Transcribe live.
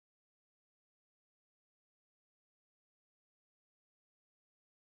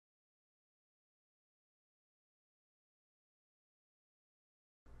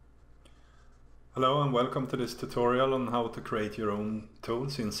Hello and welcome to this tutorial on how to create your own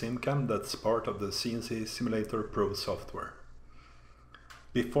tools in SimCAM that's part of the CNC Simulator Pro software.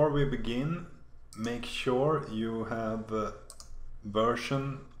 Before we begin, make sure you have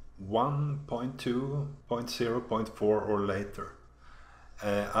version 1.2.0.4 or later.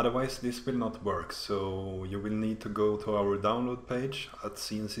 Otherwise this will not work, so you will need to go to our download page at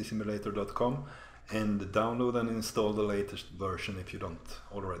cncsimulator.com and download and install the latest version if you don't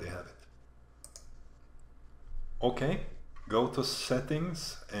already have it. Okay, go to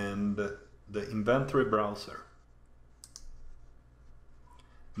Settings and the Inventory browser.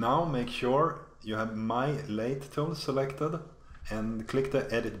 Now make sure you have My Lathe tool selected and click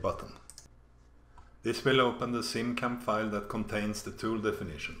the Edit button. This will open the SimCAM file that contains the tool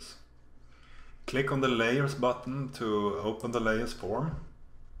definitions. Click on the Layers button to open the Layers form.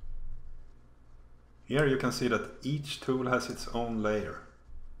 Here you can see that each tool has its own layer.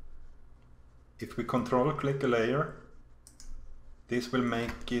 If we control-click a layer, this will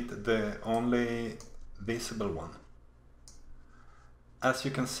make it the only visible one. As you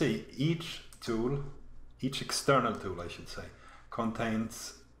can see, each external tool I should say,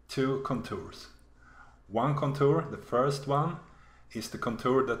 contains two contours. One contour, the first one, is the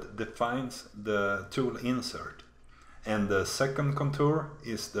contour that defines the tool insert. And the second contour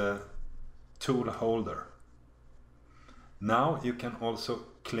is the tool holder. Now you can also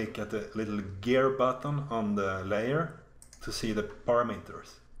click at the little gear button on the layer to see the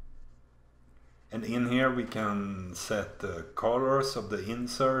parameters. And in here we can set the colors of the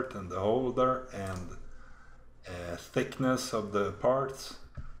insert and the holder and thickness of the parts,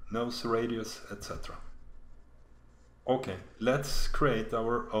 nose radius, etc. Okay, let's create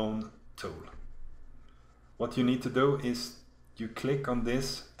our own tool. What you need to do is you click on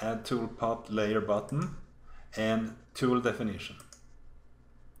this Add Tool Path Layer button and Tool Definition.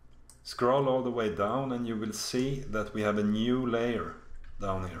 Scroll all the way down and you will see that we have a new layer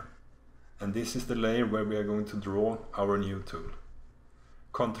down here. And this is the layer where we are going to draw our new tool.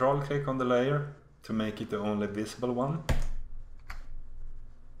 Control click on the layer to make it the only visible one.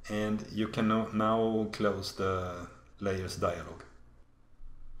 And you can now close the layers dialog.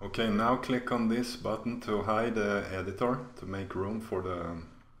 Okay, now click on this button to hide the editor to make room for the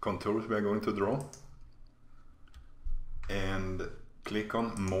contours we are going to draw. And click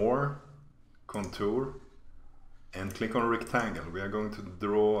on More, Contour, and click on Rectangle. We are going to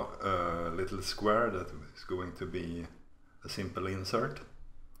draw a little square that is going to be a simple insert.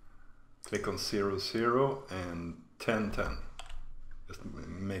 Click on 0, 0 and 10, 10. Just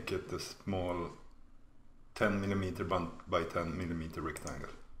make it a small 10 mm by 10 mm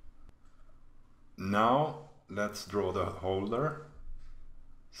rectangle. Now let's draw the holder.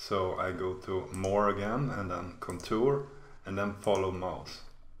 So I go to More again and then Contour and then follow mouse.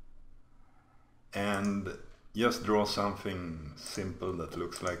 And just draw something simple that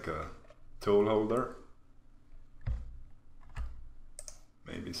looks like a tool holder.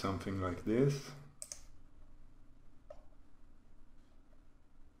 Maybe something like this.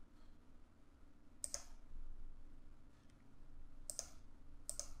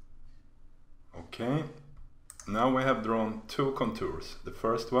 Okay, now we have drawn two contours. The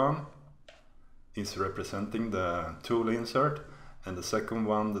first one is representing the tool insert and the second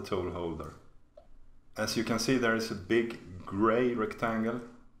one the tool holder. As you can see, there is a big gray rectangle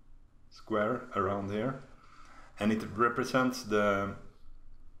square around here and it represents the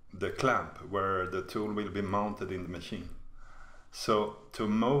clamp where the tool will be mounted in the machine. So to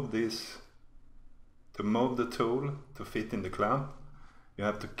move the tool to fit in the clamp, you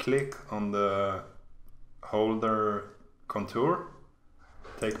have to click on the holder contour,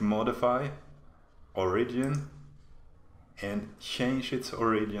 take Modify, Origin, and change its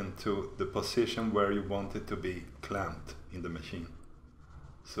origin to the position where you want it to be clamped in the machine.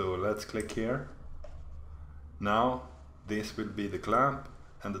 So let's click here. Now this will be the clamp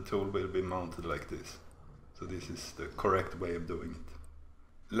and the tool will be mounted like this. So this is the correct way of doing it.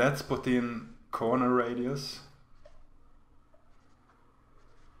 Let's put in corner radius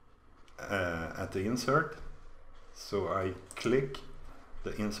at the insert. So I click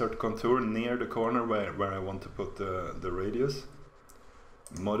the insert contour near the corner where I want to put the radius.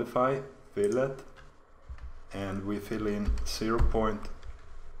 Modify, fillet, and we fill in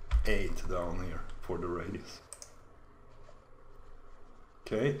 0.8 down here for the radius.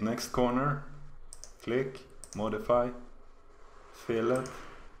 Okay, next corner, click, modify, fillet,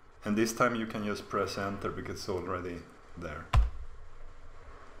 and this time you can just press enter because it's already there.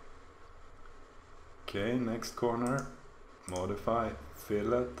 Okay, next corner, modify,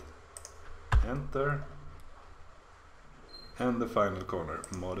 fillet, enter, and the final corner,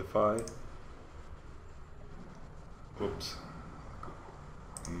 modify, Whoops.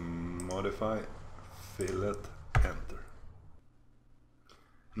 Modify, fillet, enter.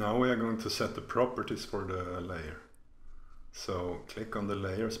 Now we are going to set the properties for the layer. So click on the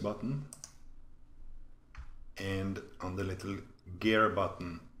layers button and on the little gear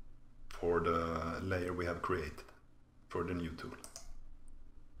button for the layer we have created for the new tool.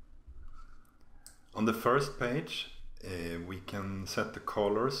 On the first page we can set the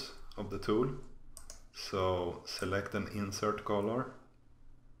colors of the tool. So select an insert color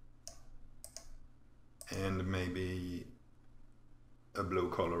and maybe a blue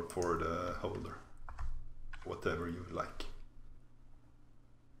color for the holder, whatever you like.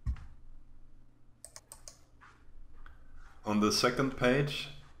 On the second page,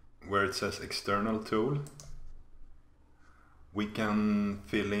 where it says external tool, we can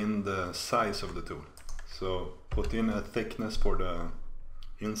fill in the size of the tool. So put in a thickness for the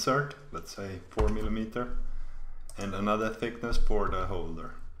insert, let's say 4 mm, and another thickness for the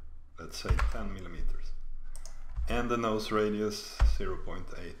holder, let's say 10 mm. And the nose radius 0.8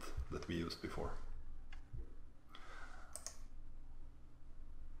 that we used before.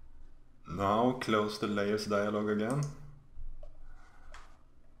 Now close the layers dialog again.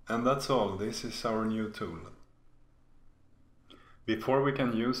 And that's all. This is our new tool. Before we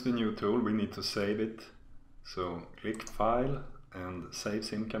can use the new tool, we need to save it. So click File and Save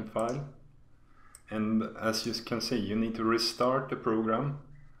Syncam File. And as you can see, you need to restart the program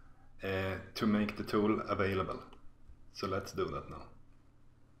to make the tool available. So let's do that now.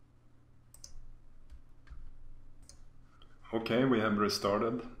 Okay, we have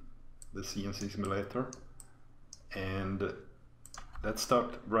restarted the CNC simulator, and let's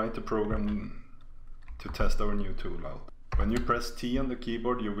write the program to test our new tool out. When you press T on the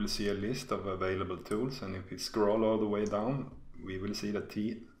keyboard, you will see a list of available tools, and if we scroll all the way down, we will see that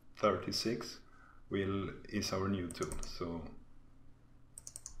T36 is our new tool. So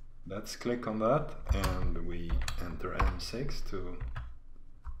let's click on that and we enter M6 to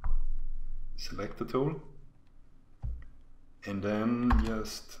select the tool, and then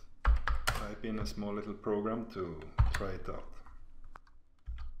just type in a small little program to try it out.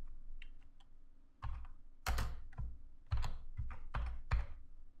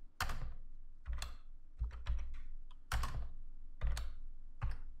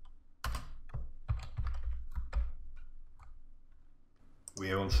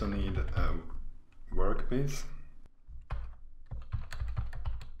 We also need a workpiece.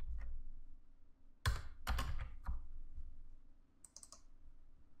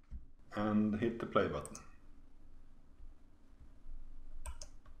 And hit the play button.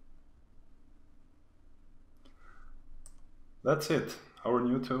 That's it. Our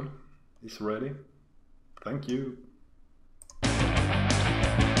new tool is ready. Thank you.